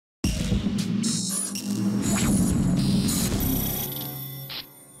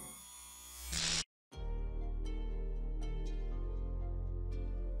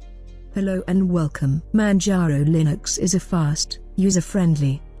Hello and welcome. Manjaro Linux is a fast,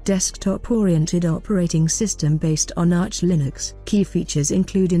 user-friendly, desktop-oriented operating system based on Arch Linux. Key features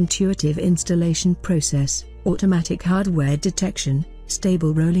include intuitive installation process, automatic hardware detection,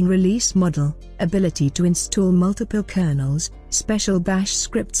 stable rolling release model, ability to install multiple kernels, special bash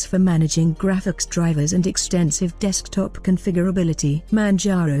scripts for managing graphics drivers and extensive desktop configurability.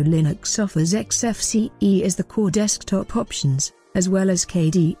 Manjaro Linux offers XFCE as the core desktop options, as well as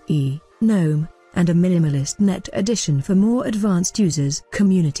KDE, GNOME, and a minimalist net edition for more advanced users.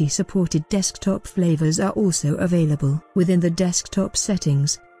 Community-supported desktop flavors are also available. Within the desktop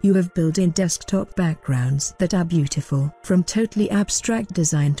settings, you have built-in desktop backgrounds that are beautiful. From totally abstract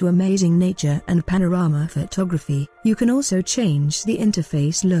design to amazing nature and panorama photography, you can also change the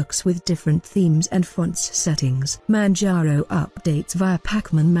interface looks with different themes and fonts settings. Manjaro updates via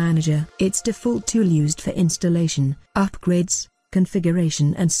Pacman Manager. Its default tool used for installation, upgrades,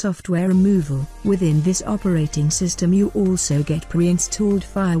 configuration and software removal. Within this operating system you also get pre-installed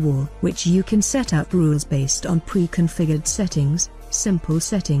firewall, which you can set up rules based on pre-configured settings, simple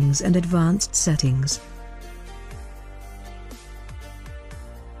settings and advanced settings.